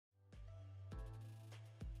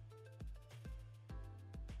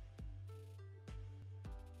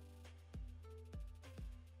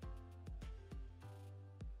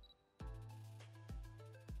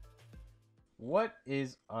What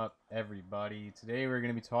is up, everybody? Today we're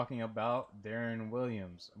going to be talking about Deron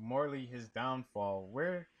Williams, morely his downfall.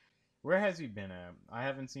 Where has he been at? I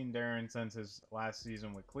haven't seen Deron since his last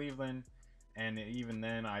season with Cleveland, and even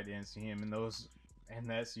then I didn't see him in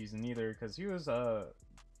that season either because he was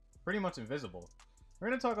pretty much invisible. We're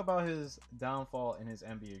going to talk about his downfall in his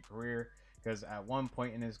NBA career because at one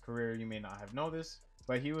point in his career you may not have noticed,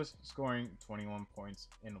 but he was scoring 21 points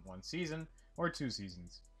in one season or two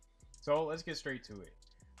seasons. So let's get straight to it.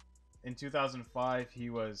 In 2005, he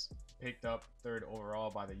was picked up third overall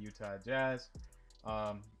by the Utah Jazz.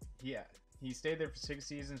 Um, he he stayed there for 6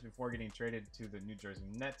 seasons before getting traded to the New Jersey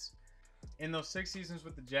Nets. In those 6 seasons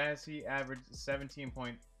with the Jazz, he averaged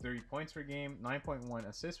 17.3 points per game, 9.1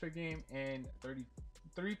 assists per game, and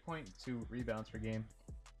 33.2 rebounds per game.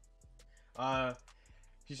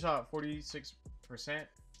 He shot 46%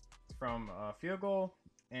 from field goal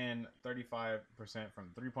and 35% from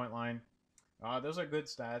the three-point line. Those are good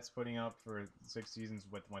stats putting up for 6 seasons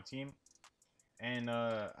with one team. And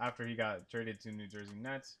after he got traded to New Jersey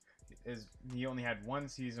Nets, he only had one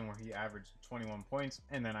season where he averaged 21 points,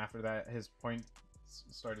 and then after that his points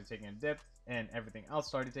started taking a dip, and everything else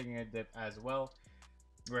started taking a dip as well,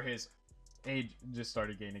 where his age just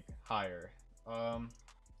started getting higher.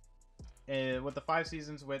 And with the 5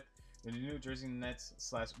 seasons with the New Jersey Nets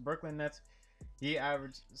 / Brooklyn Nets, he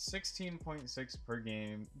averaged 16.6 per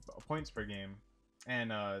game points per game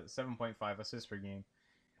and 7.5 assists per game.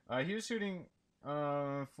 He was shooting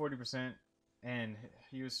 40%, and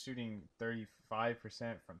he was shooting 35%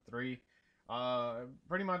 from three.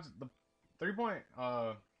 Pretty much the 3-point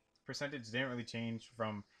percentage didn't really change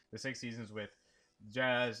from the 6 seasons with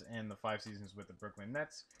Jazz and the 5 seasons with the Brooklyn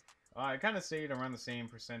Nets. It kind of stayed around the same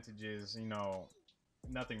percentages.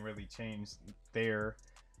 Nothing really changed there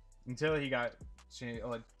until he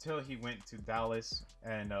went to Dallas,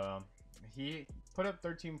 and he put up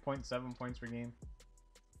 13.7 points per game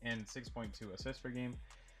and 6.2 assists per game,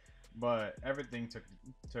 but everything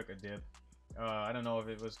took a dip. I don't know if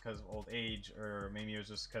it was because of old age, or maybe it was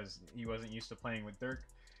just because he wasn't used to playing with Dirk,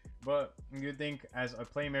 but you'd think as a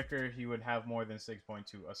playmaker he would have more than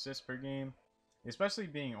 6.2 assists per game. Especially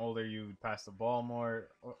being older, you would pass the ball more.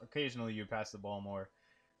 Occasionally you pass the ball more.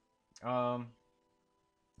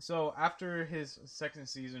 So after his second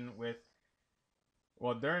season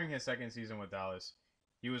during his second season with Dallas,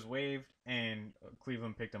 he was waived, and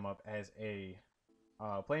Cleveland picked him up as a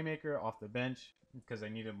playmaker off the bench because they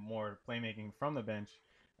needed more playmaking from the bench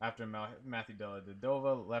after Matthew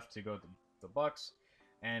Dellavedova left to go to the Bucks,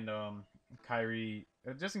 and Kyrie,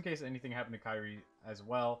 just in case anything happened to Kyrie as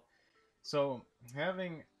well. So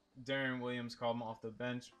having Deron Williams come off the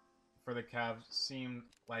bench for the Cavs seemed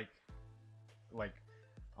like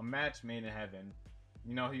a match made in heaven.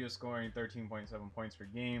 He was scoring 13.7 points per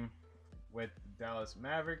game with the Dallas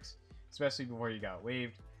Mavericks, especially before he got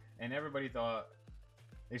waived. And everybody thought,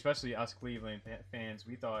 especially us Cleveland fans,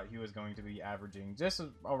 we thought he was going to be averaging just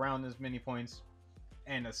around as many points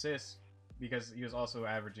and assists, because he was also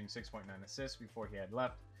averaging 6.9 assists before he had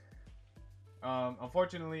left.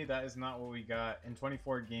 Unfortunately, that is not what we got. In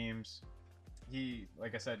 24 games,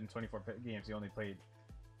 like I said, in 24 games,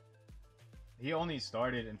 he only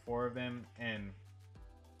started in 4 of them, and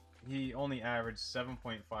he only averaged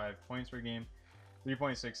 7.5 points per game,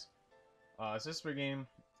 3.6 assists per game,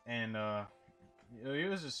 and he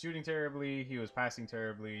was just shooting terribly, he was passing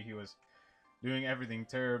terribly, he was doing everything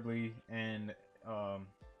terribly, and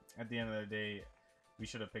at the end of the day, we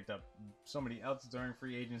should have picked up somebody else during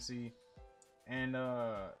free agency. And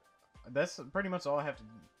that's pretty much all I have to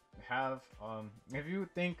have. If you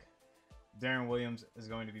think Deron Williams is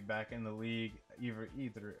going to be back in the league,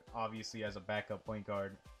 either obviously as a backup point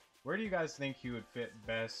guard, where do you guys think he would fit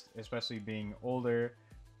best, especially being older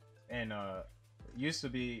and used to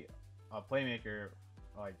be a playmaker,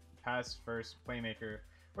 like pass first playmaker?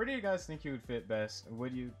 Where do you guys think he would fit best?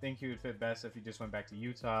 Would you think he would fit best if he just went back to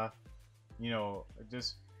Utah,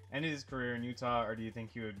 just ended his career in Utah, or do you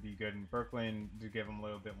think he would be good in Brooklyn to give him a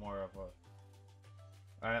little bit more of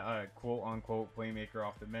a quote-unquote playmaker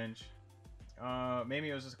off the bench? Maybe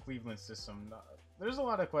it was just Cleveland's system. There's a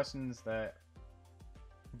lot of questions that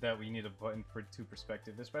we need to put into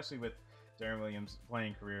perspective, especially with Deron Williams'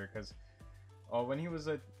 playing career, because when he was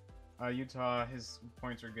at Utah, his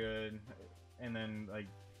points were good, and then like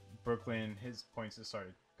Brooklyn, his points just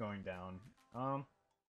started going down.